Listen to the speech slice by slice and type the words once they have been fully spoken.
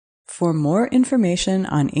For more information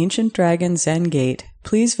on Ancient Dragon Zen Gate,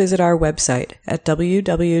 please visit our website at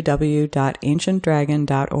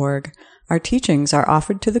www.ancientdragon.org. Our teachings are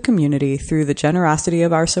offered to the community through the generosity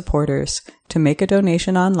of our supporters. To make a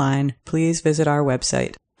donation online, please visit our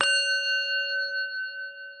website.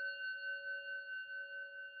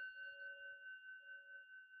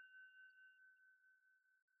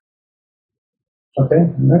 Okay,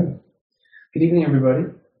 all right. Good evening, everybody.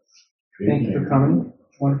 Thank you for coming.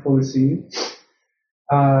 Wonderful to see you.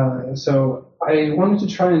 So I wanted to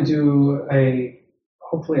try and do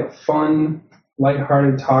hopefully a fun,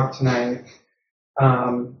 lighthearted talk tonight.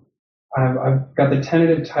 I've got the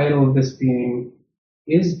tentative title of this being,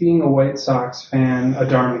 "Is Being a White Sox Fan a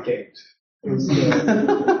Dharma Gate?" Is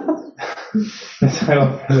the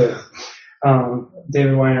title for this.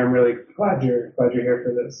 David Weiner, I'm really glad you're here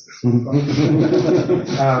for this.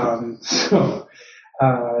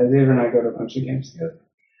 David and I go to a bunch of games together.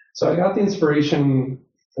 So I got the inspiration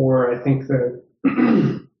for, I think,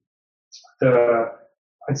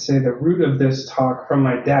 I'd say the root of this talk from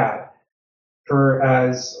my dad. For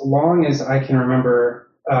as long as I can remember,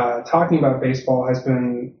 talking about baseball has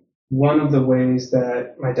been one of the ways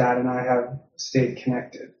that my dad and I have stayed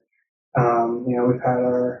connected. We've had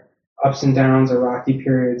our ups and downs or rocky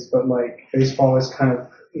periods, but like baseball is kind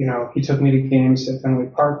of, he took me to games at Fenway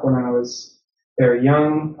Park when I was very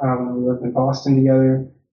young, when we lived in Boston together.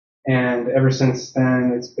 And ever since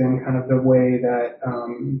then, it's been kind of the way that,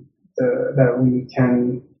 that we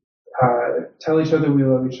can, tell each other we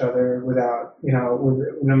love each other without,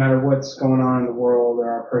 no matter what's going on in the world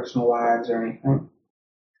or our personal lives or anything.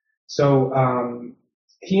 So,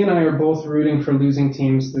 he and I are both rooting for losing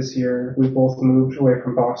teams this year. We both moved away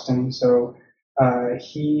from Boston. So,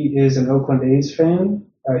 he is an Oakland A's fan.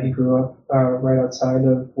 He grew up, right outside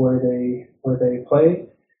of where they play.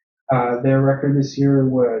 Their record this year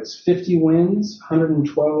was 50 wins,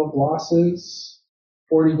 112 losses,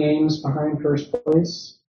 40 games behind first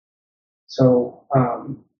place. So,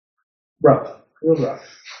 rough, real rough.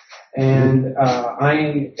 And,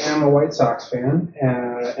 I am a White Sox fan,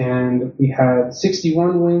 and we had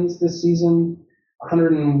 61 wins this season,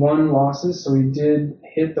 101 losses, so we did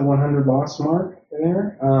hit the 100 loss mark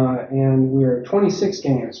there, and we are 26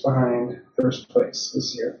 games behind first place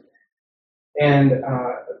this year. And,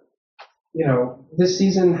 this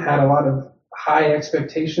season had a lot of high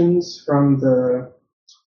expectations from the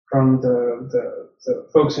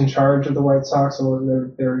folks in charge of the White Sox. So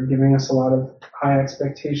they're giving us a lot of high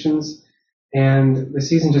expectations, and the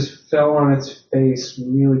season just fell on its face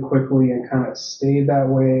really quickly and kind of stayed that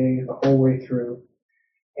way the whole way through.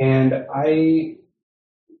 And I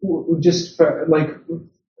just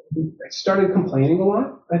I started complaining a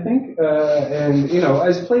lot, I think, and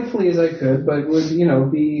as playfully as I could, but would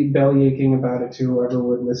be bellyaching about it to whoever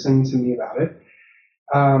would listen to me about it.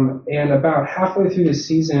 And about halfway through the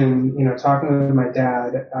season, talking to my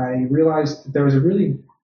dad, I realized that there was I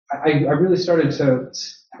really started to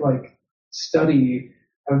study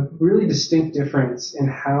a really distinct difference in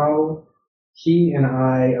how he and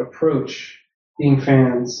I approach being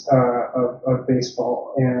fans of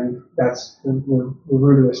baseball, and that's the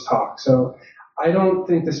root of this talk. So I don't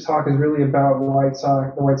think this talk is really about the White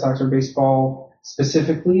Sox or baseball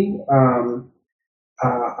specifically.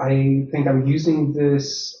 I think I'm using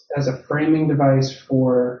this as a framing device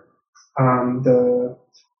for the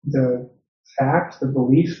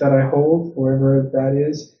belief that I hold, wherever that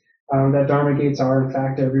is, that Dharma gates are in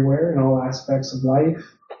fact everywhere in all aspects of life.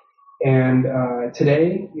 And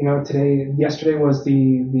yesterday was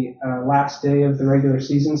the last day of the regular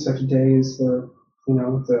season, so today is the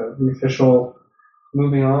official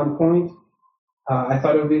moving on point. I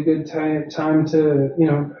thought it would be a good time to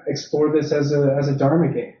explore this as a Dharma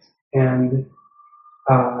gate. And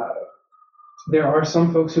there are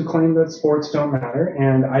some folks who claim that sports don't matter,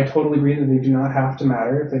 and I totally agree that they do not have to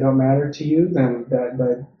matter. If they don't matter to you, then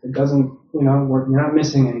that it doesn't, you're not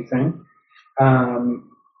missing anything.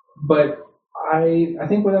 But I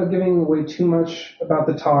think without giving away too much about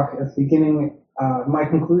the talk at the beginning, my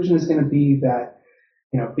conclusion is going to be that,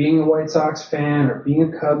 being a White Sox fan or being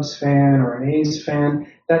a Cubs fan or an A's fan,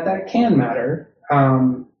 that can matter.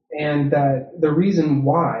 And that the reason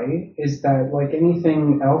why is that, like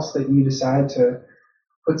anything else that you decide to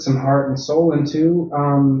put some heart and soul into,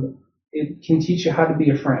 it can teach you how to be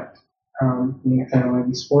a friend, being a fan of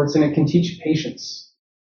these sports, and it can teach you patience,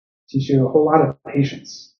 teach you a whole lot of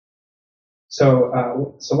patience. So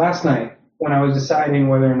last night, when I was deciding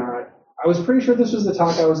whether or not, I was pretty sure this was the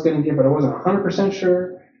talk I was going to give, but I wasn't 100%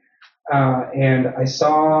 sure. And I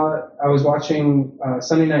was watching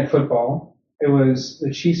Sunday Night Football. It was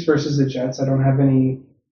the Chiefs versus the Jets. I don't have any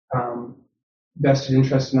vested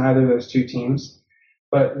interest in either of those two teams.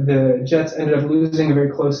 But the Jets ended up losing a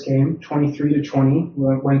very close game, 23-20,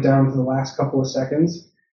 went down to the last couple of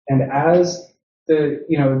seconds. And as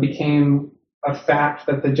it became a fact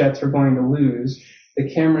that the Jets were going to lose, the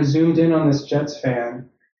camera zoomed in on this Jets fan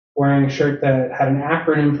wearing a shirt that had an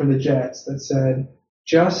acronym for the Jets that said,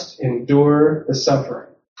 "Just endure the suffering."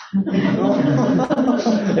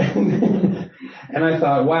 And I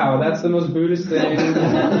thought, wow, that's the most Buddhist thing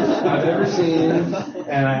I've ever seen,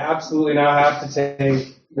 and I absolutely now have to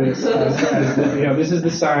take this as this is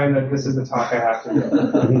the sign that this is the talk I have to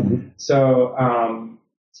do. So,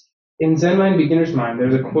 in Zen Mind, Beginner's Mind,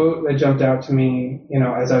 there's a quote that jumped out to me,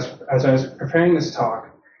 as I was preparing this talk,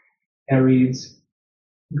 and it reads,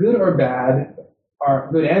 good and bad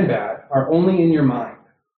are only in your mind.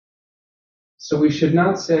 So we should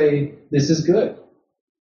not say, this is good,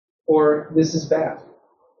 or this is bad.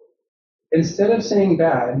 Instead of saying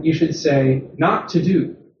bad, you should say, not to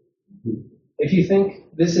do. If you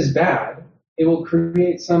think this is bad, it will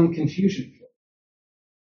create some confusion for you.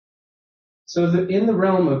 So in the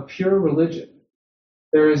realm of pure religion,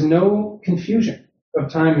 there is no confusion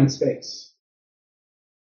of time and space,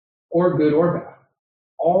 or good or bad.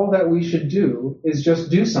 All that we should do is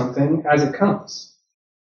just do something as it comes.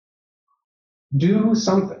 Do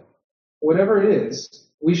something. Whatever it is,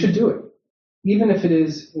 we should do it, even if it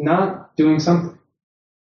is not doing something.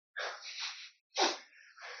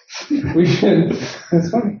 It's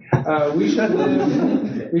funny. We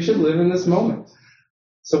should live in this moment.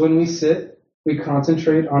 So when we sit, we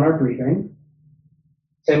concentrate on our breathing,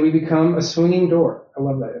 and we become a swinging door. I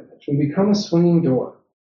love that image. We become a swinging door.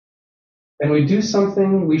 And we do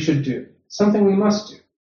something we should do, something we must do.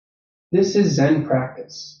 This is Zen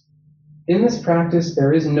practice. In this practice,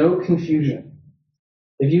 there is no confusion.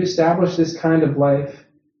 If you establish this kind of life,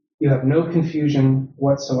 you have no confusion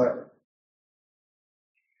whatsoever.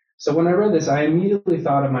 So when I read this, I immediately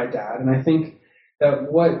thought of my dad, and I think that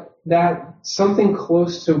something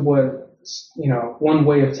close to what, one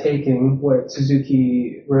way of taking what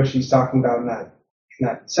Suzuki Roshi's talking about in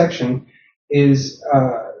that section is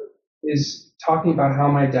talking about how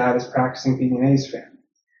my dad is practicing being an A's fan.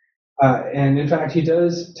 And in fact, he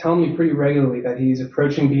does tell me pretty regularly that he's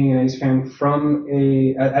approaching being an A's fan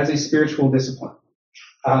as a spiritual discipline.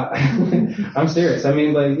 I'm serious. I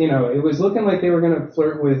mean, it was looking like they were going to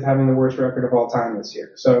flirt with having the worst record of all time this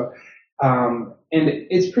year. So, and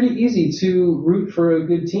it's pretty easy to root for a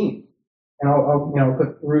good team. And I'll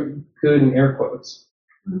put root good in air quotes.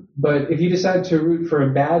 But if you decide to root for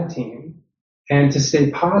a bad team and to stay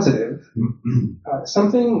positive,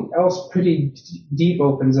 something else pretty deep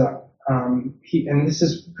opens up. And this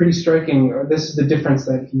is pretty striking. This is the difference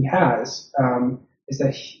that he has, is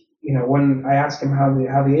that when I ask him how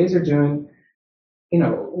the A's are doing,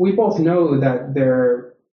 we both know that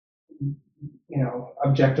they're,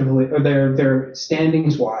 objectively, or they're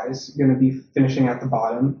standings wise going to be finishing at the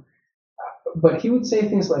bottom. But he would say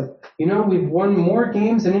things like, we've won more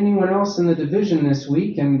games than anyone else in the division this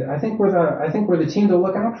week, and I think we're the team to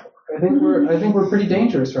look out for. I think we're pretty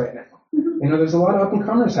dangerous right now. There's a lot of up and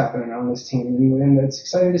comers happening on this team, and it's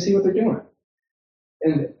exciting to see what they're doing.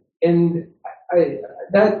 And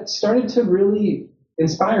that started to really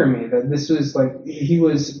inspire me that this was like he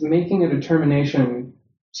was making a determination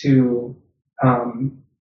to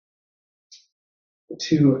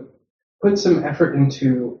put some effort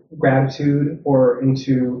into gratitude or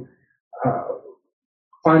into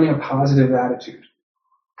finding a positive attitude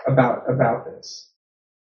about this.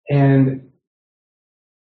 And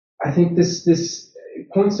I think this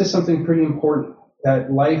points to something pretty important,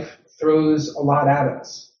 that life throws a lot at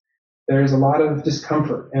us. There's a lot of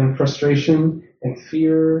discomfort and frustration and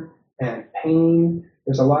fear and pain.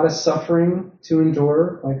 There's a lot of suffering to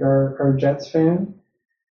endure, like our Jets fan.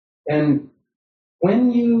 And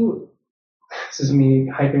this is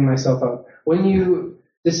me hyping myself up, when you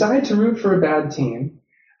decide to root for a bad team,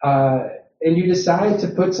 and you decide to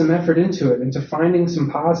put some effort into it, into finding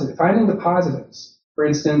the positives. For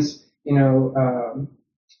instance,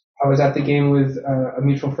 I was at the game with a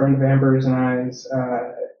mutual friend of Amber's and I's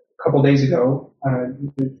a couple days ago,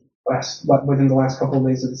 within the last couple of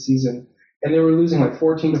days of the season, and they were losing like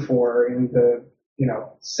 14-4 in the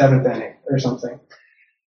 7th inning or something.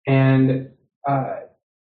 And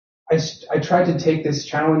I tried to take this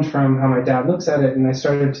challenge from how my dad looks at it, and I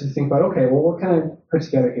started to think about, okay, well, what can I put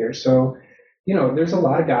together here? So, there's a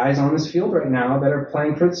lot of guys on this field right now that are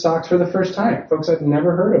playing for the Sox for the first time, folks I've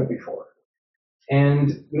never heard of before.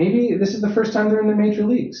 And maybe this is the first time they're in the major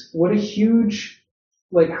leagues. What a huge,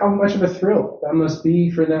 how much of a thrill that must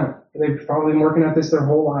be for them. They've probably been working at this their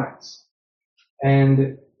whole lives.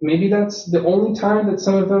 And maybe that's the only time that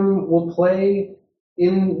some of them will play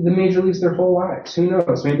in the major leagues their whole lives. Who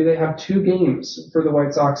knows? Maybe they have 2 games for the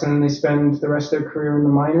White Sox and then they spend the rest of their career in the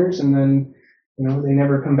minors and then, they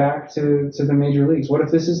never come back to the major leagues. What if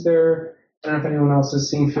this is their, I don't know if anyone else has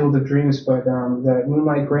seen Field of Dreams, but that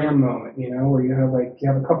Moonlight Graham moment, where you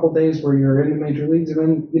have a couple days where you're in the major leagues and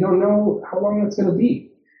then you don't know how long it's going to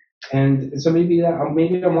be. And so maybe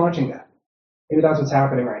I'm watching that. Maybe that's what's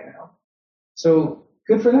happening right now. So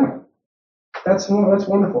good for them. That's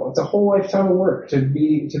wonderful. It's a whole lifetime of work to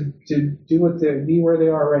be where they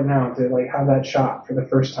are right now, to have that shot for the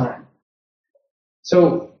first time.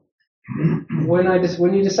 So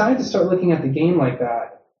when you decide to start looking at the game like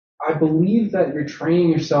that, I believe that you're training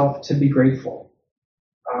yourself to be grateful,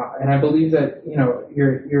 and I believe that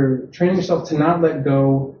you're training yourself to not let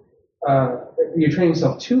go. You're training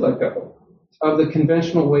yourself to let go of the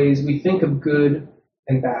conventional ways we think of good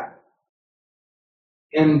and bad,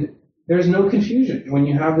 and there's no confusion when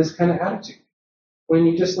you have this kind of attitude. When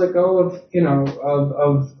you just let go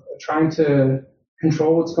of trying to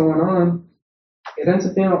control what's going on,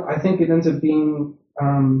 I think it ends up being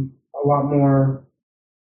a lot more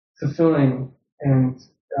fulfilling and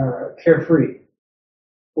carefree.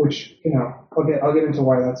 Which I'll get into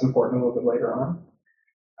why that's important a little bit later on.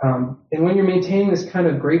 And when you're maintaining this kind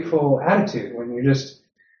of grateful attitude, when you just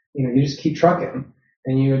keep trucking,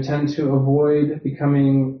 and you tend to avoid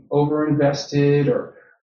becoming over-invested or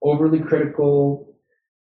overly critical,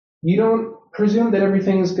 you don't presume that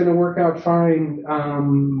everything's going to work out fine.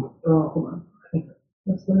 Hold on.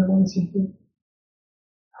 What's the other one here?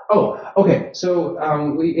 Oh, okay. So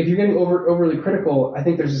if you're getting overly critical, I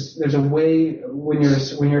think there's a way when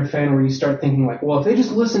you're a fan where you start thinking well, if they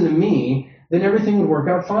just listen to me, then everything would work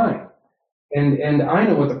out fine. And I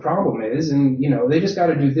know what the problem is, and they just got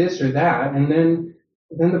to do this or that, and then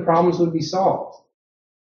the problems would be solved.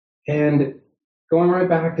 And going right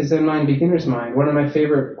back to Zen Mind, Beginner's Mind, one of my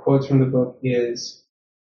favorite quotes from the book is,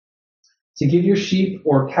 "To give your sheep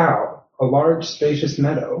or cow a large, spacious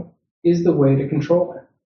meadow is the way to control them.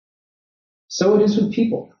 So it is with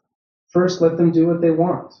people. First, let them do what they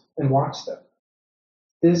want and watch them.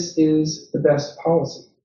 This is the best policy.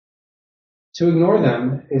 To ignore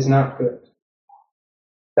them is not good.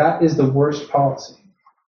 That is the worst policy.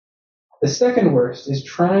 The second worst is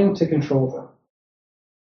trying to control them.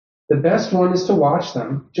 The best one is to watch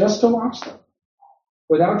them, just to watch them,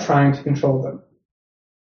 without trying to control them."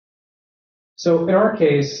 So in our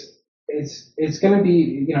case, it's going to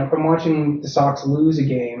be, from watching the Sox lose a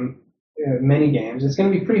game, many games, it's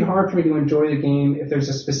going to be pretty hard for me to enjoy the game if there's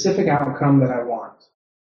a specific outcome that I want.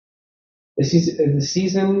 The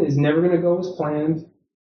season is never going to go as planned.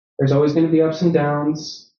 There's always going to be ups and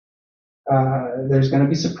downs. There's going to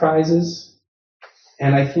be surprises.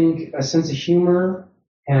 And I think a sense of humor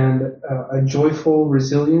and a joyful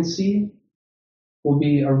resiliency will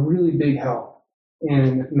be a really big help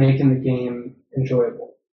in making the game enjoyable.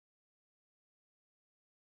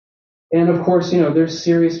 And of course, there's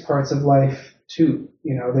serious parts of life too.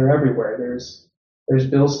 They're everywhere. There's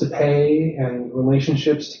bills to pay and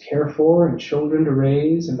relationships to care for and children to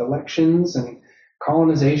raise and elections and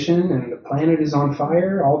colonization and the planet is on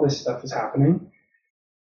fire. All this stuff is happening.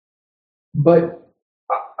 But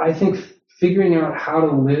I think figuring out how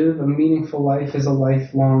to live a meaningful life is a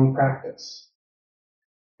lifelong practice.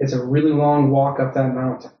 It's a really long walk up that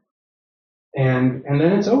mountain. And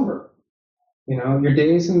then it's over. Your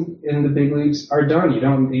days in the big leagues are done.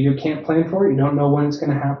 You can't plan for it. You don't know when it's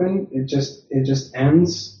going to happen. It just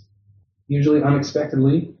ends, usually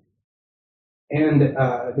unexpectedly. And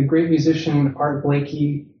the great musician Art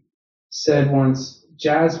Blakey said once,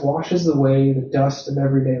 "Jazz washes away the dust of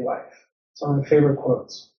everyday life." It's one of my favorite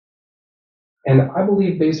quotes. And I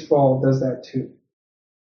believe baseball does that too.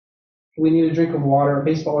 We need a drink of water,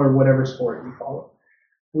 baseball or whatever sport you follow.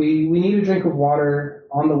 We need a drink of water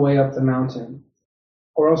on the way up the mountain,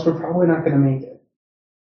 or else we're probably not going to make it.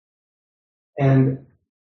 And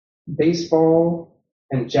baseball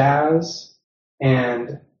and jazz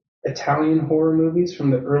and Italian horror movies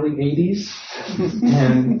from the early 80s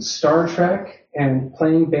and Star Trek and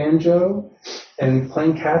playing banjo and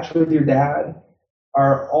playing catch with your dad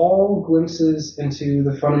are all glimpses into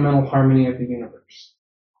the fundamental harmony of the universe.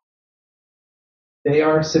 They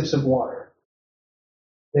are sips of water.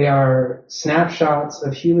 They are snapshots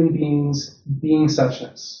of human beings being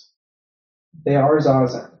suchness. They are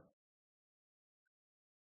Zazen.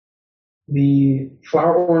 The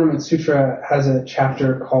Flower Ornament Sutra has a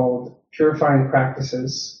chapter called Purifying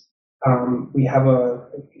Practices.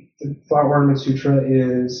 The Flower Ornament Sutra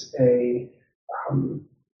is a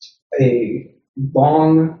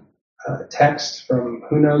long text from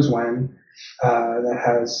who knows when that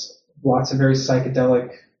has lots of very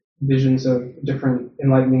psychedelic visions of different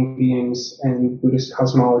enlightening beings and Buddhist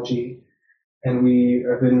cosmology. And we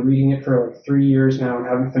have been reading it for like 3 years now and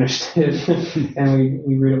haven't finished it. And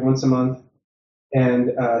we read it once a month.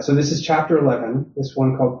 And so this is chapter 11, this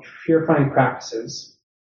one called Purifying Practices.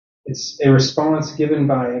 It's a response given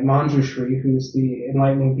by Manjushri, who's the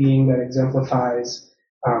enlightening being that exemplifies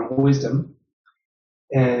wisdom.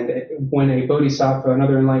 And when a bodhisattva,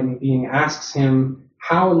 another enlightening being, asks him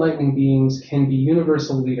how enlightening beings can be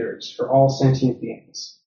universal leaders for all sentient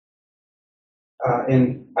beings.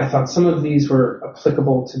 And I thought some of these were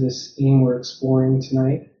applicable to this theme we're exploring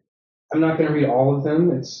tonight. I'm not going to read all of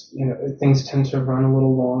them. It's, things tend to run a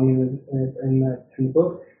little long in the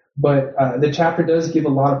book. But the chapter does give a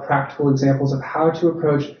lot of practical examples of how to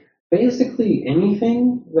approach basically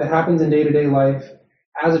anything that happens in day-to-day life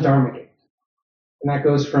as a Dharma gate. And that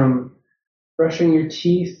goes from brushing your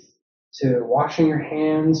teeth to washing your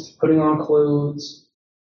hands to putting on clothes.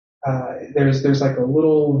 There's like a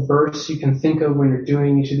little verse you can think of when you're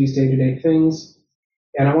doing each of these day-to-day things.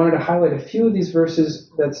 And I wanted to highlight a few of these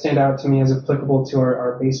verses that stand out to me as applicable to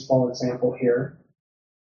our baseball example here.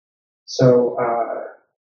 So I'll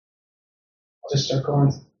just start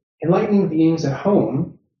going. Enlightening beings at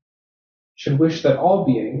home should wish that all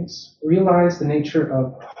beings realize the nature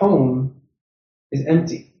of home is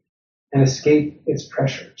empty and escape its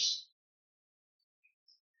pressures.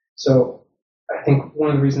 So I think one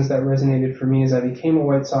of the reasons that resonated for me is I became a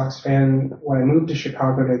White Sox fan when I moved to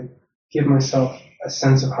Chicago to give myself a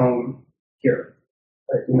sense of home here.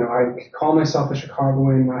 I call myself a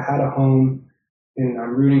Chicagoan. I had a home, and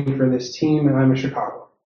I'm rooting for this team, and I'm a Chicagoan.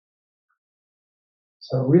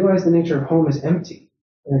 So realize the nature of home is empty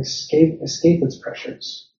and escape its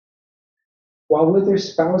pressures. While with their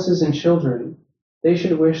spouses and children, they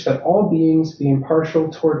should wish that all beings be impartial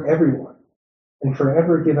toward everyone and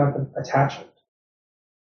forever give up attachment.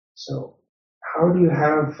 So how do you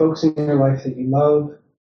have folks in your life that you love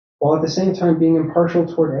while at the same time being impartial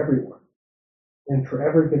toward everyone and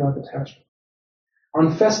forever give up attachment?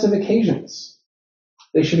 On festive occasions,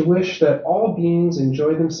 they should wish that all beings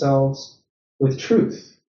enjoy themselves with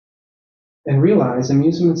truth and realize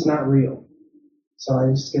amusement's not real. So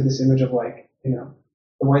I just get this image of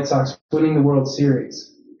the White Sox winning the World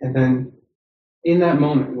Series, and then in that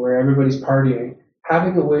moment where everybody's partying,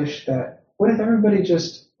 having a wish that what if everybody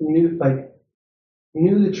just knew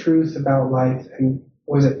the truth about life and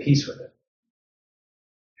was at peace with it?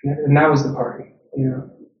 And that was the party,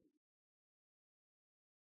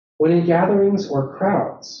 When in gatherings or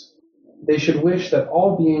crowds, they should wish that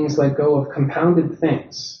all beings let go of compounded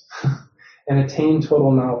things and attain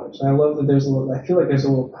total knowledge. And I love that I feel like there's a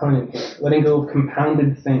little pun in here, letting go of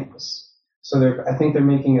compounded things. So I think they're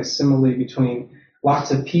making a simile between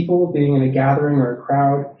lots of people being in a gathering or a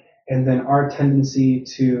crowd, and then our tendency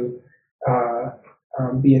to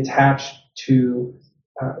be attached to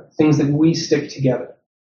things that we stick together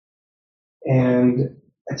and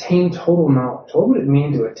attain total knowledge. What would it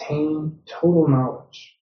mean to attain total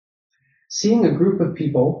knowledge? Seeing a group of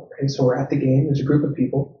people, okay, so we're at the game, there's a group of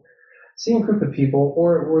people. Seeing a group of people,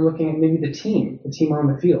 or we're looking at maybe the team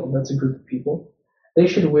on the field, that's a group of people. They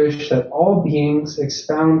should wish that all beings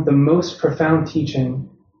expound the most profound teaching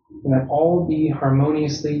and that all be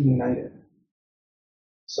harmoniously united.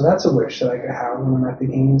 So that's a wish that I could have when I'm at the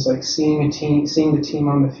games, like seeing the team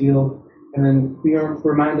on the field, and then we are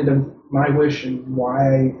reminded of my wish and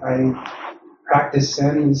why I practice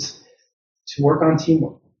Zen is to work on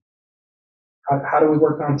teamwork. How do we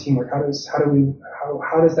work on teamwork? How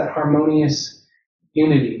does that harmonious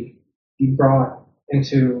unity be brought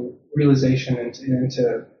into realization and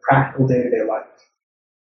into practical day-to-day life?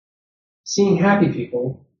 Seeing happy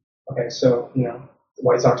people. Okay, so the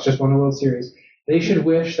White Sox just won the World Series. They should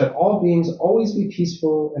wish that all beings always be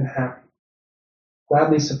peaceful and happy,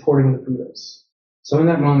 gladly supporting the Buddhas. So in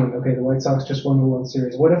that moment, okay, the White Sox just won the World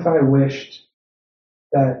Series. What if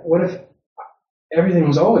everything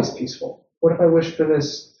was always peaceful? What if I wished for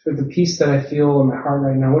the peace that I feel in my heart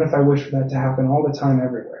right now? What if I wish for that to happen all the time,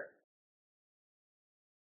 everywhere?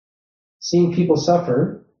 Seeing people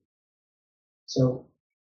suffer. So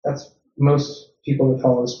that's most people that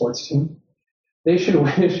follow a sports team. They should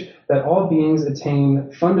wish that all beings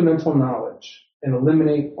attain fundamental knowledge and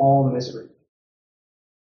eliminate all misery.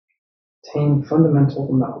 Attain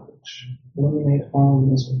fundamental knowledge. Eliminate all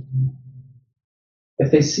misery. If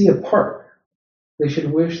they see a park, they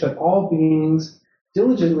should wish that all beings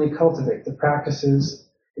diligently cultivate the practices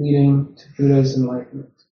leading to Buddha's enlightenment.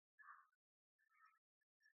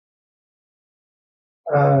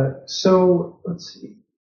 So let's see.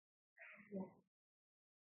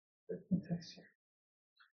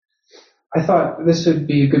 I thought this would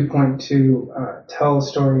be a good point to tell a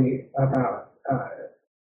story about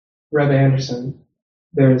Reb Anderson.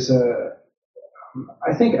 There's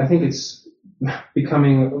I think it's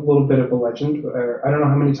becoming a little bit of a legend. I don't know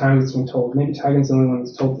how many times it's been told. Maybe Tigan's the only one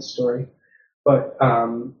that's told the story. But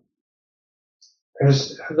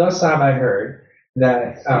thus have I heard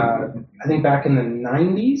that I think back in the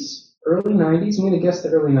 90s, early 90s, I'm going to guess the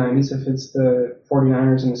early 90s if it's the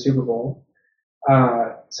 49ers in the Super Bowl.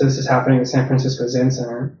 So this is happening at San Francisco Zen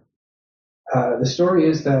Center. The story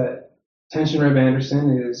is that Tension Reb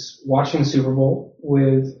Anderson is watching the Super Bowl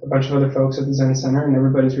with a bunch of other folks at the Zen Center, and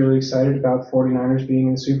everybody's really excited about the 49ers being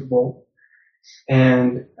in the Super Bowl.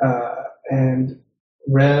 And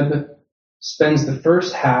Reb spends the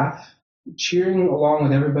first half cheering along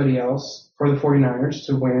with everybody else for the 49ers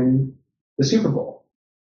to win the Super Bowl.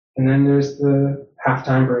 And then there's the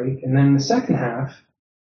halftime break. And then in the second half,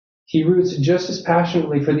 he roots just as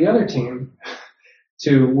passionately for the other team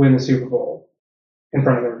to win the Super Bowl in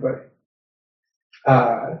front of everybody.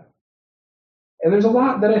 And there's a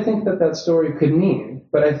lot that I think that story could mean,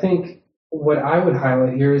 but I think what I would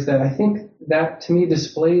highlight here is that I think that to me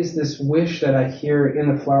displays this wish that I hear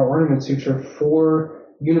in the Flower Ornament Sutra for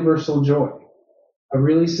universal joy, a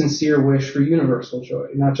really sincere wish for universal joy,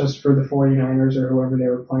 not just for the 49ers or whoever they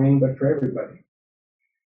were playing, but for everybody.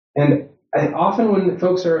 And often when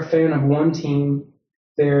folks are a fan of one team,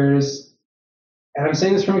 and I'm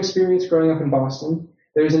saying this from experience growing up in Boston,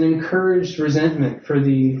 there's an encouraged resentment for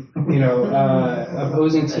the,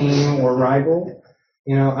 opposing team or rival.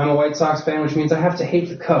 I'm a White Sox fan, which means I have to hate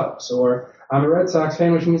the Cubs, or I'm a Red Sox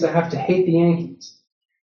fan, which means I have to hate the Yankees.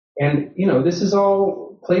 And, this is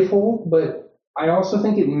all playful, but I also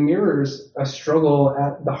think it mirrors a struggle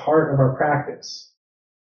at the heart of our practice.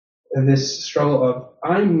 This struggle of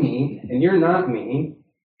I'm me and you're not me,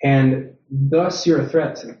 and thus you're a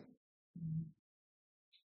threat to me.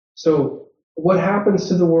 So what happens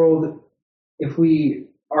to the world if we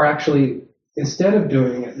are actually, instead of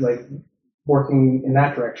doing it, like working in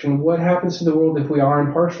that direction, what happens to the world if we are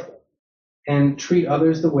impartial and treat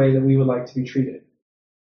others the way that we would like to be treated?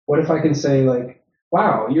 What if I can say, like,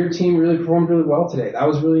 wow, your team really performed really well today. That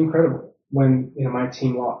was really incredible when, my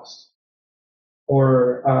team lost.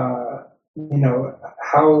 Or, how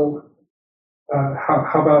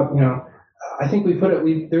about, I think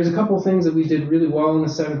there's a couple of things that we did really well in the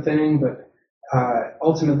seventh inning, but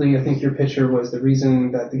ultimately, I think your pitcher was the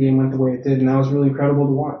reason that the game went the way it did, and that was really incredible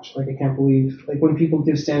to watch. Like, I can't believe, like, when people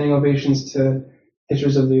give standing ovations to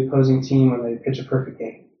pitchers of the opposing team when they pitch a perfect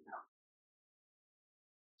game.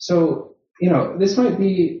 So, this might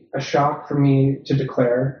be a shock for me to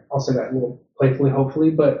declare. I'll say that a little playfully, hopefully,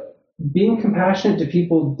 but being compassionate to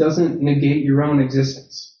people doesn't negate your own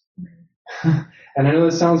existence. And I know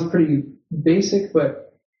this sounds pretty basic,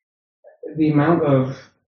 but the amount of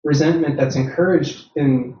resentment that's encouraged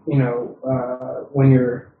in, when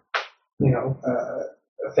you're,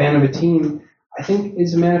 a fan of a team, I think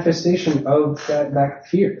is a manifestation of that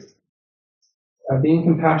fear. Being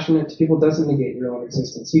compassionate to people doesn't negate your own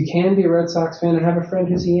existence. You can be a Red Sox fan and have a friend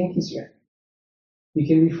who's a Yankees fan. You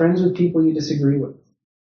can be friends with people you disagree with.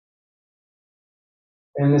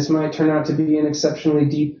 And this might turn out to be an exceptionally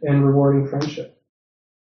deep and rewarding friendship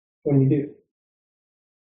when you do.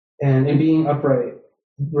 And in being upright,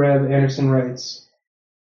 Reb Anderson writes,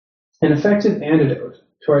 an effective antidote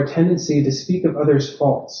to our tendency to speak of others'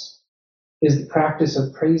 faults is the practice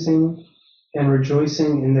of praising and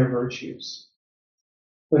rejoicing in their virtues.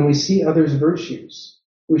 When we see others' virtues,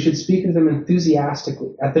 we should speak of them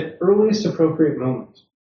enthusiastically at the earliest appropriate moment.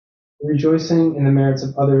 Rejoicing in the merits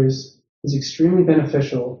of others is extremely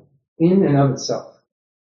beneficial in and of itself.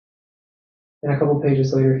 And a couple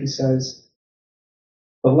pages later he says,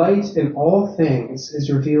 the light in all things is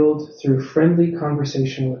revealed through friendly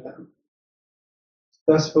conversation with them.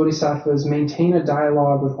 Thus, bodhisattvas maintain a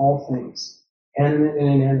dialogue with all things, animate and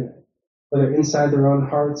inanimate, whether inside their own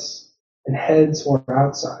hearts and heads or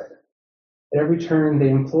outside. At every turn, they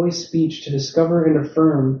employ speech to discover and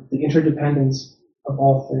affirm the interdependence of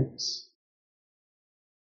all things.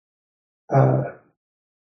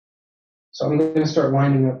 So I'm going to start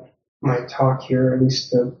winding up my talk here, at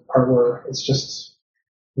least the part where it's just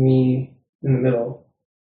me in the middle.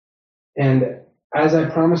 And as I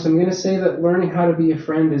promised, I'm going to say that learning how to be a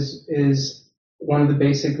friend is one of the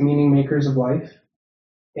basic meaning makers of life.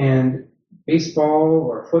 And baseball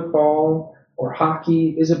or football or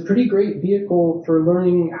hockey is a pretty great vehicle for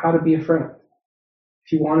learning how to be a friend.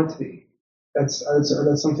 If you want it to be, that's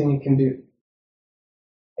something you can do.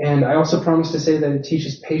 And I also promised to say that it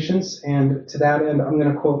teaches patience. And to that end, I'm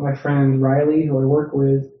going to quote my friend Riley, who I work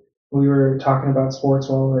with, We were talking about sports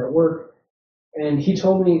while we were at work, and he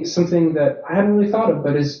told me something that I hadn't really thought of,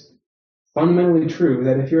 but is fundamentally true,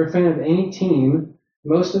 that if you're a fan of any team,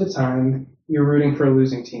 most of the time you're rooting for a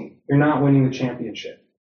losing team. You're not winning the championship.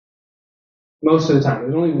 Most of the time.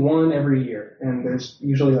 There's only one every year, and there's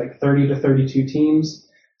usually like 30 to 32 teams.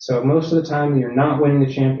 So most of the time you're not winning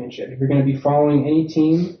the championship. If you're going to be following any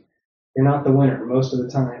team, you're not the winner most of the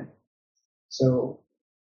time. So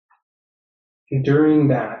enduring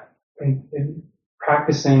that and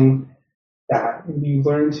practicing that, you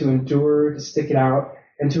learn to endure, to stick it out,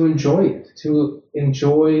 and to enjoy it, to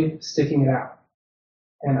enjoy sticking it out.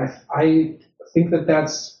 And I think that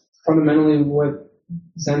that's fundamentally what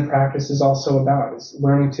Zen practice is also about, is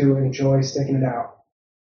learning to enjoy sticking it out.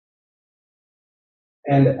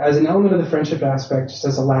 And as an element of the friendship aspect, just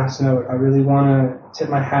as a last note, I really want to tip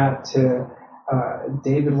my hat to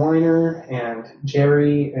David Weiner and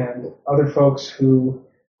Jerry and other folks who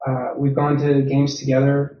we've gone to games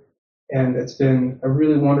together, and it's been a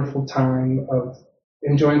really wonderful time of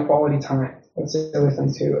enjoying quality time. That's the other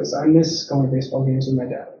thing too, is I miss going to baseball games with my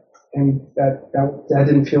dad, and that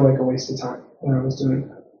didn't feel like a waste of time when I was doing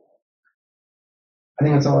that. I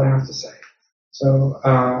think that's all I have to say. So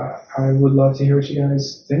I would love to hear what you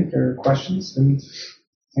guys think or questions, and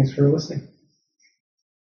thanks for listening.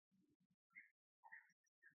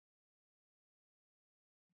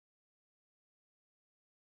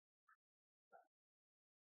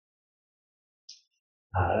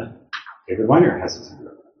 David Weiner has his hand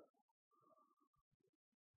up.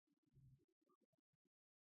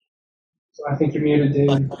 So I think you're muted,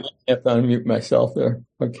 David. I have to unmute myself there.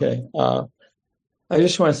 Okay. I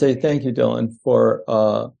just want to say thank you, Dylan, for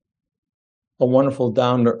a wonderful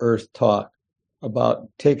down-to-earth talk about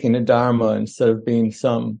taking the Dharma instead of being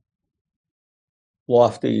some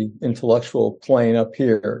lofty intellectual plane up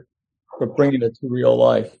here, but bringing it to real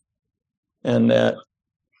life. And that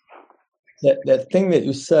thing that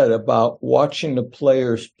you said about watching the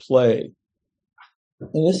players play,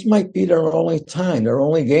 and this might be their only time, their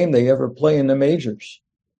only game they ever play in the majors,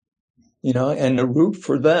 and to root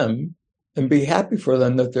for them and be happy for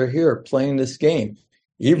them that they're here playing this game,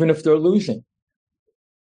 even if they're losing.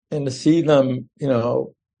 And to see them,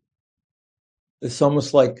 it's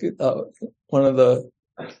almost like one of the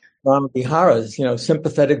Rama Viharas,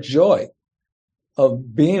 sympathetic joy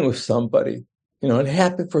of being with somebody, and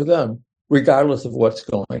happy for them, regardless of what's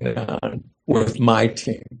going on with my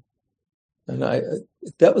team. And that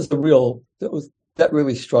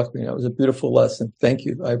really struck me. That was a beautiful lesson. Thank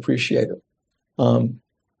you. I appreciate it. And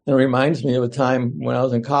it reminds me of a time when I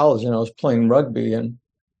was in college and I was playing rugby, and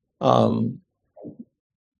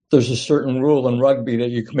there's a certain rule in rugby that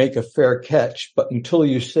you can make a fair catch, but until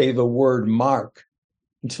you say the word mark,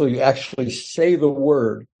 until you actually say the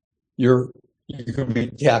word, you can be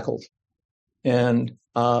tackled. And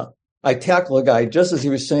I tackled a guy just as he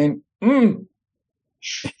was saying, and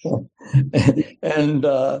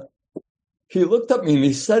he looked at me and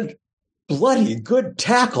he said, "Bloody good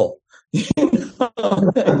tackle." He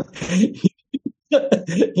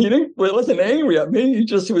wasn't angry at me.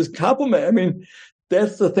 He was complimenting. I mean,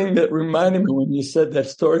 that's the thing that reminded me when you said that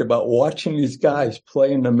story about watching these guys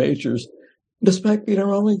play in the majors. This might be their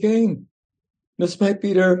only game. This might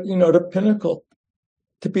be their, the pinnacle.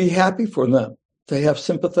 To be happy for them, to have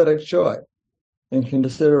sympathetic joy, and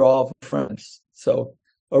consider all friends. So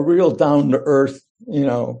a real down to earth,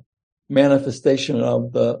 manifestation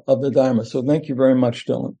of the Dharma. So thank you very much,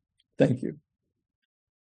 Dylan. Thank you.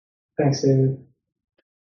 Thanks, David.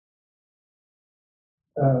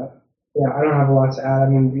 Yeah, I don't have a lot to add. I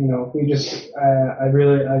mean,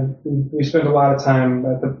 we spent a lot of time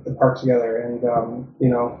at the park together, and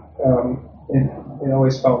it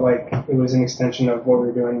always felt like it was an extension of what we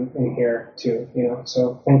were doing in here too.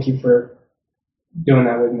 So thank you for doing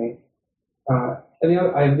that with me.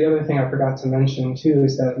 And the other thing I forgot to mention too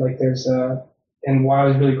is that there's and why I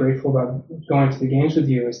was really grateful about going to the games with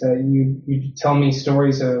you is that you tell me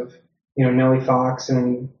stories of Nellie Fox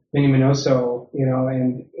and Minnie Minoso,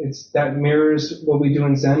 and that mirrors what we do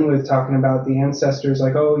in Zen with talking about the ancestors.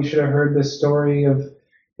 Like, oh, you should have heard this story of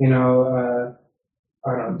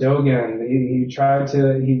I don't know, Dogen. He tried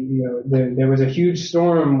to there was a huge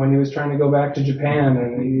storm when he was trying to go back to Japan,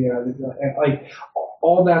 and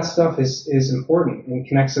all that stuff is important and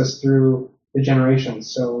connects us through the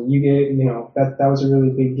generations. So you get, that was a really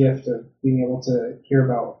big gift of being able to hear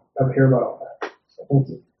about all that. So thank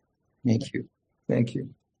you. Thank you. Thank you.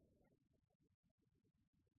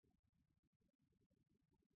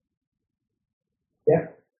 Yeah.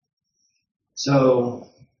 So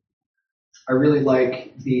I really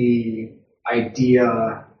like the idea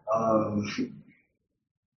of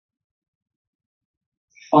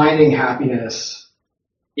finding happiness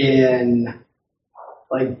in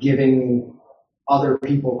like giving other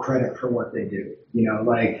people credit for what they do.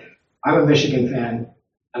 Like I'm a Michigan fan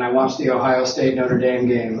and I watched the Ohio State Notre Dame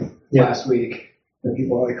game last week and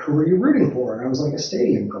people are like, who are you rooting for? And I was like, a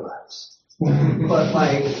stadium collapse. But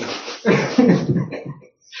like,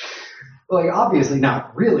 like obviously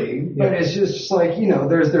not really, but it's just like,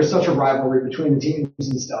 there's such a rivalry between the teams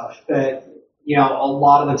and stuff that, a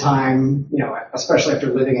lot of the time, especially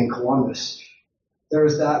after living in Columbus,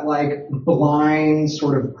 there's that like blind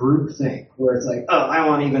sort of group thing where it's like, oh, I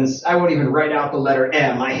won't even write out the letter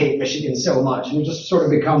M. I hate Michigan so much. And it just sort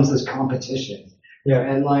of becomes this competition. Yeah.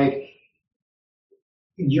 And like,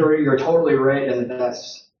 you're totally right. And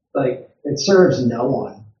that's like, it serves no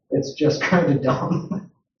one. It's just kind of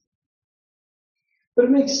dumb. But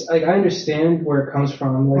it makes, like, I understand where it comes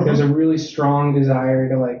from. Like, there's a really strong desire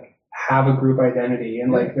to like have a group identity.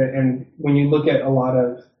 And like, and when you look at a lot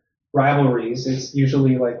of rivalries, it's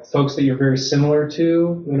usually like folks that you're very similar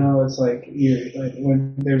to. It's like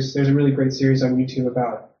when there's a really great series on YouTube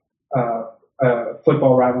about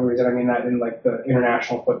football rivalries, and I mean that in like the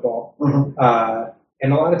international football.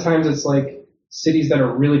 And a lot of times it's like cities that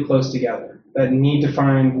are really close together that need to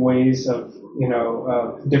find ways of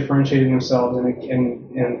differentiating themselves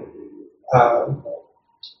and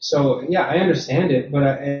so yeah, I understand it, but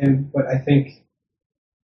I think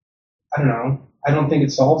I don't know. I don't think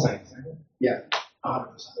it solves anything. Yeah, 100%.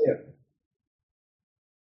 Yeah.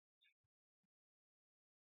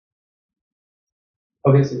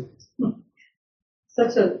 Okay, so.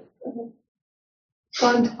 Such a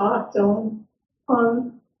fun talk, Dylan.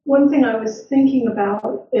 One thing I was thinking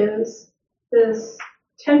about is this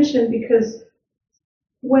tension, because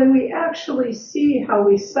when we actually see how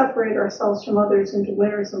we separate ourselves from others into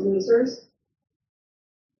winners and losers,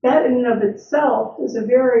 that in and of itself is a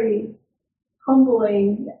very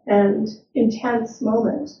humbling and intense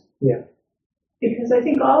moment. Yeah. Because I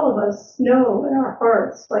think all of us know in our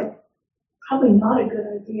hearts, like, probably not a good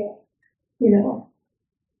idea,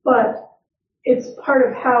 but it's part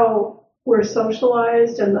of how we're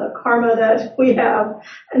socialized and the karma that we have.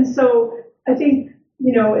 And so I think,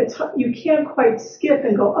 you can't quite skip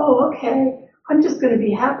and go, oh, okay, I'm just going to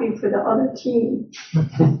be happy for the other team.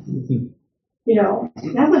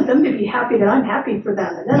 And I want them to be happy that I'm happy for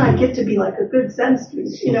them. And then I get to be like a good sense,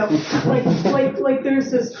 like there's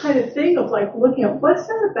this kind of thing of like looking at what's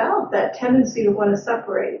that about, that tendency to want to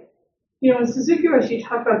separate. In Suzuki Roshi, you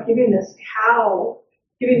talk about giving the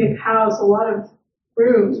cows a lot of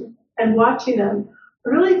room and watching them. I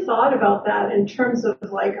really thought about that in terms of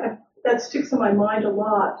like, that sticks in my mind a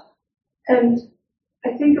lot. And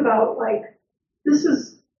I think about like, this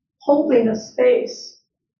is holding a space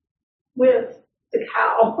with the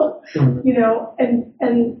cow, and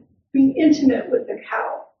being intimate with the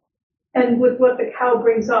cow and with what the cow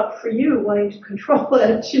brings up for you, wanting to control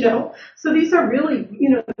it, So these are really,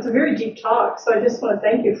 it's a very deep talk. So I just want to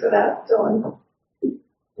thank you for that, Dylan.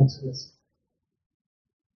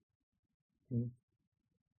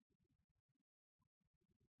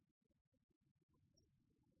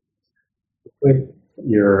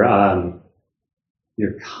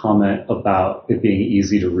 Your comment about it being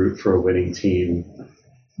easy to root for a winning team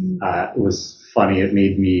was funny. It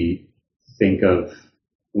made me think of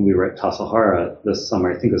when we were at Tassajara this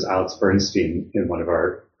summer. I think it was Alex Bernstein in one of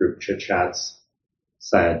our group chit chats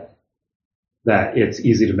said that it's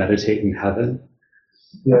easy to meditate in heaven.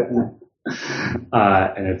 Yeah.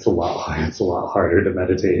 And it's a lot harder to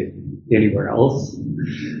meditate anywhere else.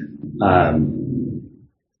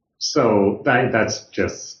 So that's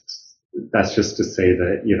just to say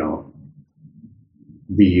that,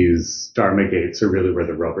 these Dharma gates are really where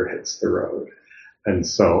the rubber hits the road. And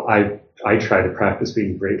so I try to practice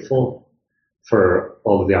being grateful for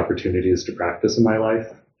all of the opportunities to practice in my life.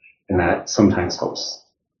 And that sometimes helps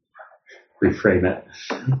reframe it.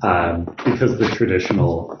 Because the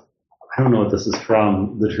traditional, I don't know what this is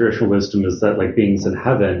from, the traditional wisdom is that like beings in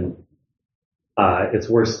heaven, it's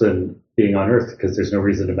worse than being on earth because there's no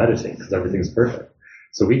reason to meditate because everything's perfect.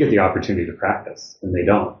 So we get the opportunity to practice and they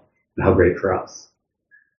don't. And how great for us.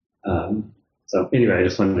 So anyway, I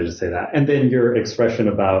just wanted to say that. And then your expression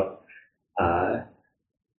about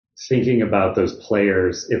thinking about those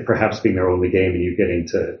players, it perhaps being their only game and you getting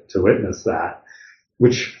to witness that,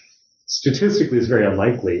 which statistically is very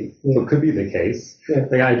unlikely, but could be the case. Yeah.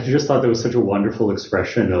 Like I just thought that was such a wonderful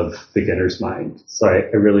expression of beginner's mind. So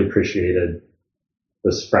I really appreciated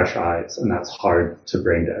those fresh eyes, and that's hard to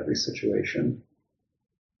bring to every situation.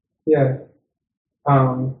 Yeah.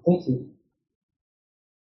 Thank you.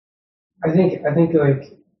 I think like,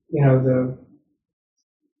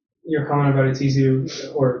 your comment about it's easy to,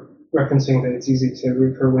 or referencing that it's easy to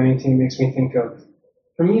root for a winning team makes me think of,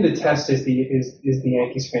 for me, the test is the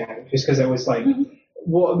Yankees fan, just because it was like,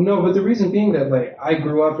 well, no, but the reason being that like I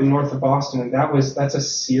grew up in north of Boston, and that's a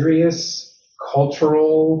serious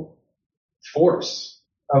cultural force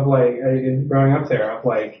of like growing up there, of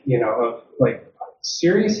like, you know, of like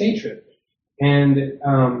serious hatred, and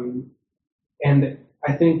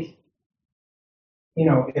I think, you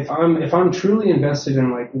know, if I'm truly invested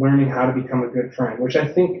in like learning how to become a good friend, which I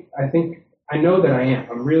know that I am,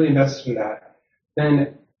 I'm really invested in that,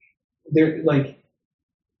 then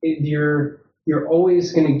you're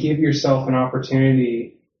always going to give yourself an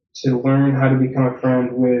opportunity to learn how to become a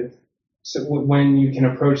friend with, so when you can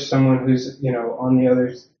approach someone who's, you know, on the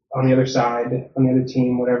other side, on the other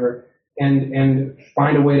team, whatever, and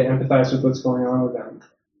find a way to empathize with what's going on with them,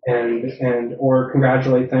 and or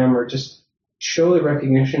congratulate them, or just show the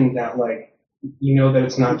recognition that, like, you know, that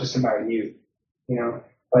it's not just about you. You know,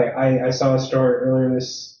 like I saw a story earlier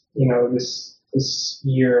this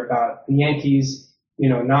year about the Yankees, you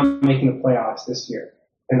know, not making the playoffs this year,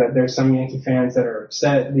 and that there's some Yankee fans that are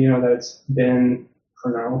upset, you know, that it's been, I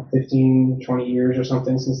don't know, 15, 20 years or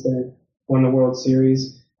something since they won the World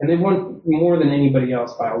Series, and they've won more than anybody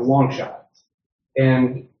else by a long shot.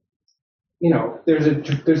 And, you know, there's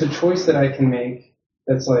a choice that I can make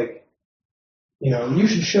that's like, you know, you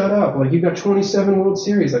should shut up. Like, you've got 27 World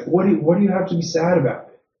Series. Like, what do you have to be sad about?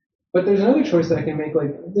 But there's another choice that I can make.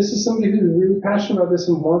 Like, this is somebody who's really passionate about this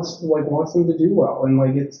and wants them to do well. And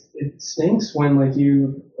like, it stinks when like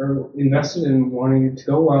you are invested in wanting it to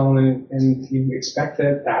go well, and you expect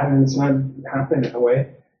that and it's not happening that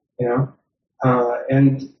way, you know.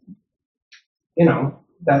 And you know,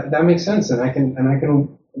 that makes sense, and we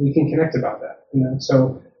can connect about that, you know.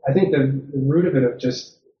 So I think the root of it, of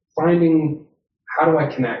just finding, how do I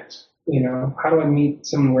connect? You know, how do I meet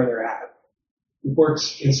someone where they're at? It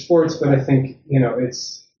works in sports, but I think, you know,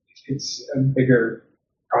 it's a bigger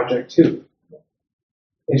project too.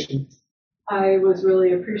 I was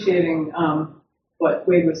really appreciating what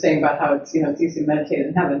Wade was saying about how it's, you know, it's easy to meditate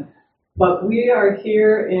in heaven. But we are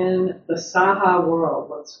here in the Saha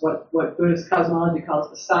world, what Buddhist cosmology calls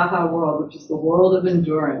the Saha world, which is the world of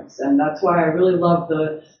endurance. And that's why I really love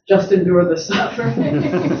the just endure the suffering.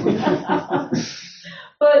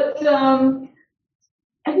 But,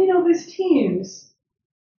 and you know, these teams,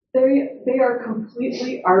 they are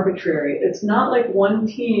completely arbitrary. It's not like one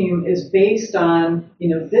team is based on, you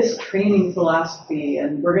know, this training philosophy,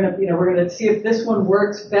 and we're gonna see if this one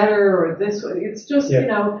works better or this one. It's just, you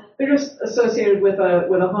know, they're just associated with a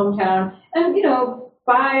hometown, and you know,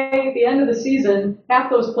 by the end of the season,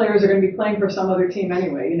 half those players are going to be playing for some other team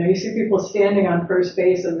anyway. You know, you see people standing on first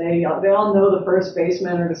base, and they all know the first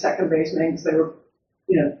baseman or the second baseman because they were,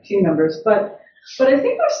 you know, team members. But I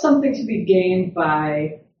think there's something to be gained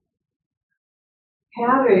by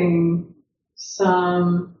having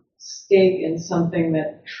some stake in something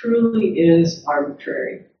that truly is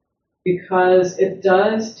arbitrary, because it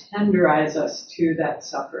does tenderize us to that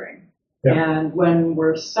suffering. Yeah. And when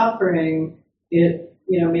we're suffering, it,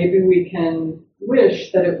 you know, maybe we can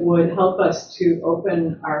wish that it would help us to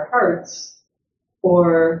open our hearts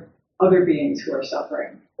for other beings who are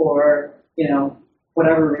suffering, for, you know,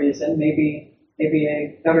 whatever reason, maybe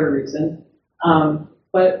a better reason.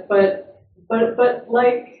 But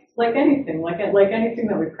like anything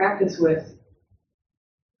that we practice with,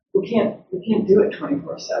 we can't do it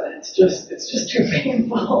 24/7. It's just too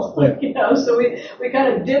painful. You know, so we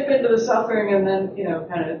kind of dip into the suffering and then, you know,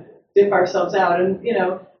 kind of dip ourselves out, and, you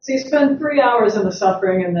know, so you spend 3 hours in the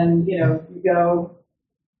suffering, and then, you know, you go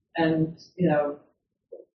and, you know,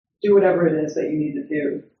 do whatever it is that you need to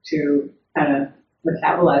do to kind of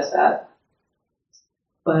metabolize that.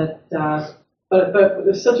 But it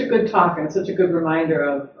was such a good talk, and such a good reminder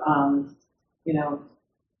of, you know,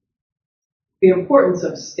 the importance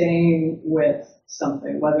of staying with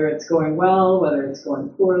something, whether it's going well, whether it's going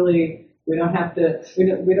poorly. We don't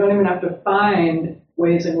even have to find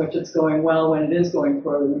ways in which it's going well when it is going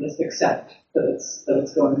poorly. We just accept that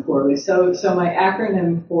it's going poorly. So my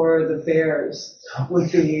acronym for the Bears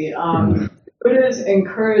would be, Buddhas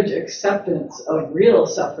encourage acceptance of real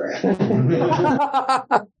suffering.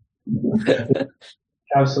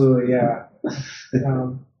 Absolutely, yeah.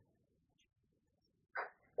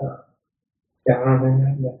 Yeah, I don't think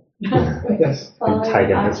that. Yes. Following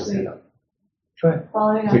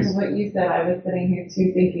on to what you said, I was sitting here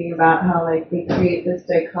too thinking about how, like, we create this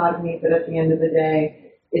dichotomy, but at the end of the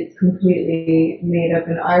day, it's completely made up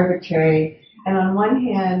and arbitrary. And on one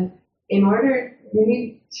hand, we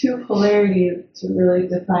need two polarities to really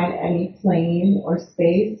define any plane or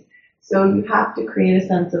space. So you have to create a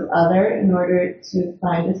sense of other in order to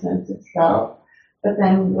find a sense of self. But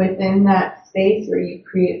then within that space where you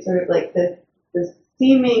create sort of like this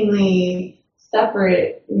seemingly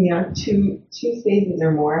separate, two spaces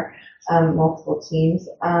or more, multiple teams,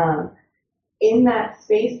 in that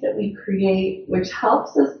space that we create, which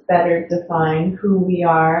helps us better define who we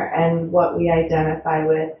are and what we identify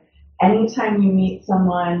with. Anytime you meet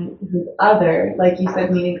someone who's other, like you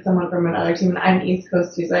said, meeting someone from another team, and I'm East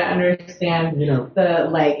Coast too, so I understand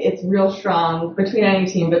it's real strong between any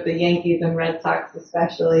team, but the Yankees and Red Sox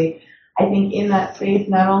especially. I think in that space,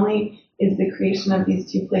 not only is the creation of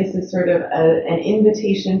these two places sort of an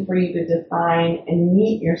invitation for you to define and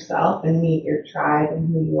meet yourself and meet your tribe and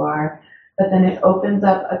who you are, but then it opens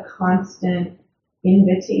up a constant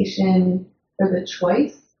invitation for the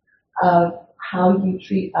choice of how you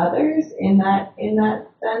treat others in that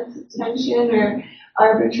sense of tension or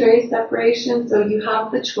arbitrary separation. So you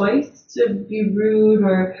have the choice to be rude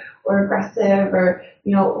or aggressive or,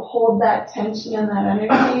 hold that tension and that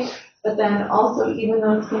energy. But then also, even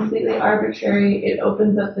though it's completely arbitrary, it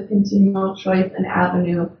opens up the continual choice and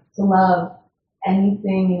avenue to love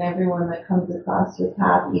anything and everyone that comes across your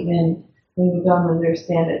path, even when you don't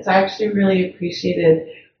understand it. So I actually really appreciated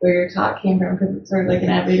where your talk came from, because it's sort of like an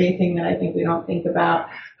everyday thing that I think we don't think about.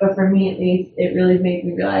 But for me, at least, it really made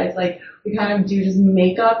me realize, like, we kind of do just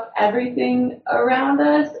make up everything around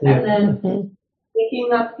us, and then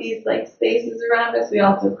picking up these, like, spaces around us, we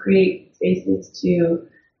also create spaces to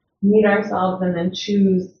meet ourselves and then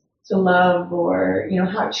choose to love or,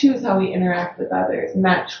 choose how we interact with others. And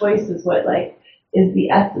that choice is what, like, is the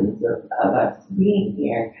essence of us being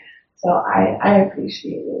here. So I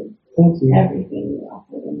appreciated everything you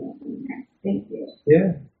offered in there. Thank you.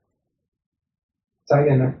 Yeah.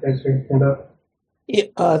 Diana, thanks for your hand up.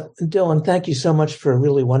 Dylan, thank you so much for a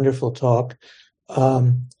really wonderful talk.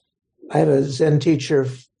 I have a Zen teacher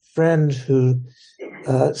friend who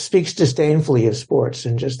speaks disdainfully of sports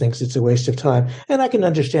and just thinks it's a waste of time. And I can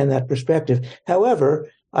understand that perspective. However,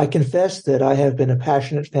 I confess that I have been a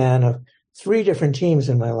passionate fan of 3 different teams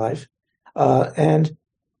in my life. And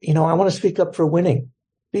I want to speak up for winning,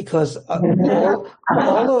 because all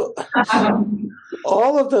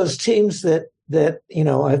of those teams that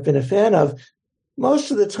I've been a fan of, most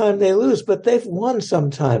of the time they lose, but they've won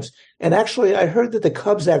sometimes. And actually, I heard that the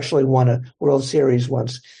Cubs actually won a World Series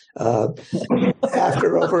once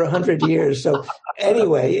after over 100 years. So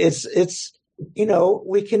anyway, it's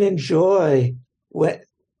we can enjoy when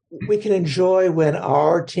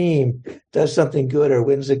our team does something good or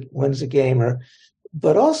wins a game,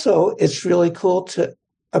 but also it's really cool to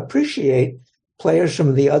appreciate players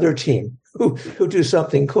from the other team who do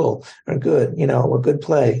something cool or good, a good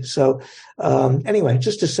play. So anyway,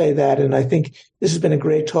 just to say that, and I think this has been a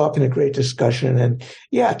great talk and a great discussion, and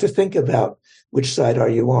to think about which side are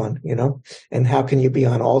you on, and how can you be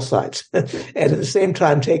on all sides and at the same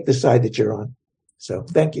time take the side that you're on. So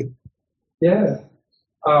thank you. Yeah.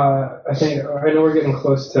 I know we're getting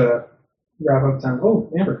close to wrap up time. Oh,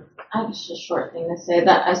 Amber. I have just a short thing to say.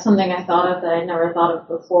 That is something I thought of that I never thought of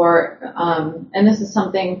before. And this is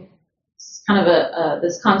something, kind of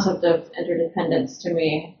this concept of interdependence to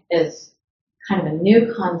me is kind of a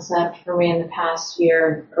new concept for me in the past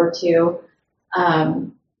year or two.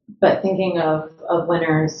 But thinking of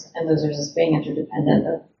winners and losers as being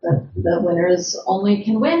interdependent, the winners only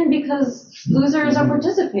can win because losers are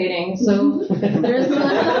participating. So there's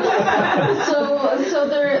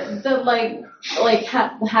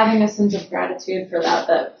having a sense of gratitude for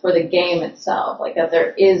that for the game itself, like that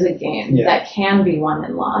there is a game that can be won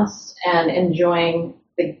and lost, and enjoying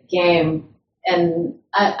the game. And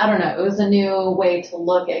I don't know, it was a new way to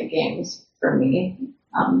look at games for me.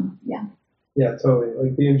 Yeah, totally.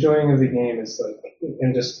 Like the enjoying of the game is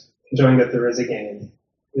and just enjoying that there is a game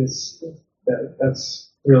that's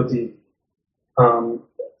real deep. 2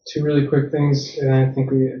 really quick things, and I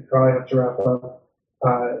think we probably have to wrap up.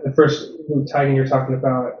 The first, Tigan, you're talking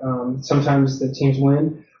about sometimes the teams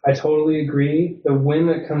win. I totally agree. The win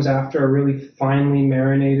that comes after a really finely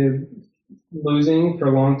marinated losing for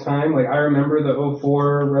a long time. Like I remember the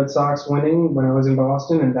 2004 Red Sox winning when I was in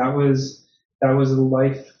Boston, and that was a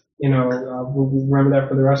life. We'll remember that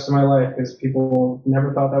for the rest of my life because people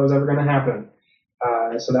never thought that was ever going to happen.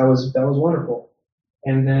 So that was wonderful.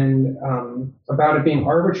 And then about it being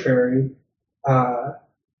arbitrary,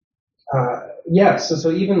 yes.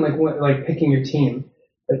 So even like picking your team,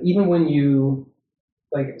 but even when you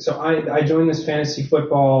I joined this fantasy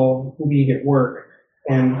football league at work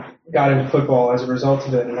and got into football as a result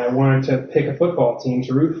of it, and I wanted to pick a football team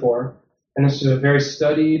to root for, and this was a very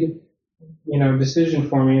studied decision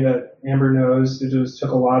for me that Amber knows, it just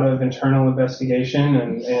took a lot of internal investigation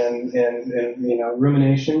and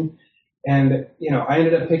rumination. And, I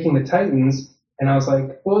ended up picking the Titans, and I was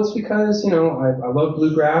like, well, it's because, I love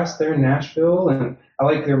bluegrass. They're in Nashville, and I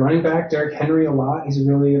like their running back, Derrick Henry, a lot. He's a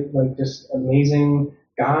really, just amazing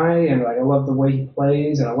guy, and, I love the way he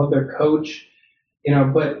plays, and I love their coach,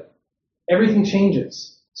 but everything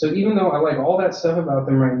changes. So even though I like all that stuff about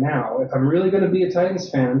them right now, if I'm really going to be a Titans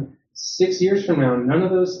fan, 6 years from now, none of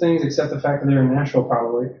those things, except the fact that they're in Nashville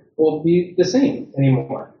probably, will be the same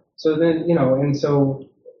anymore. So then, and so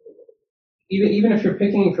even if you're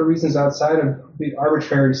picking for reasons outside of the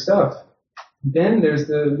arbitrary stuff, then there's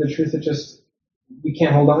the truth that just we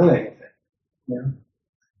can't hold on to anything.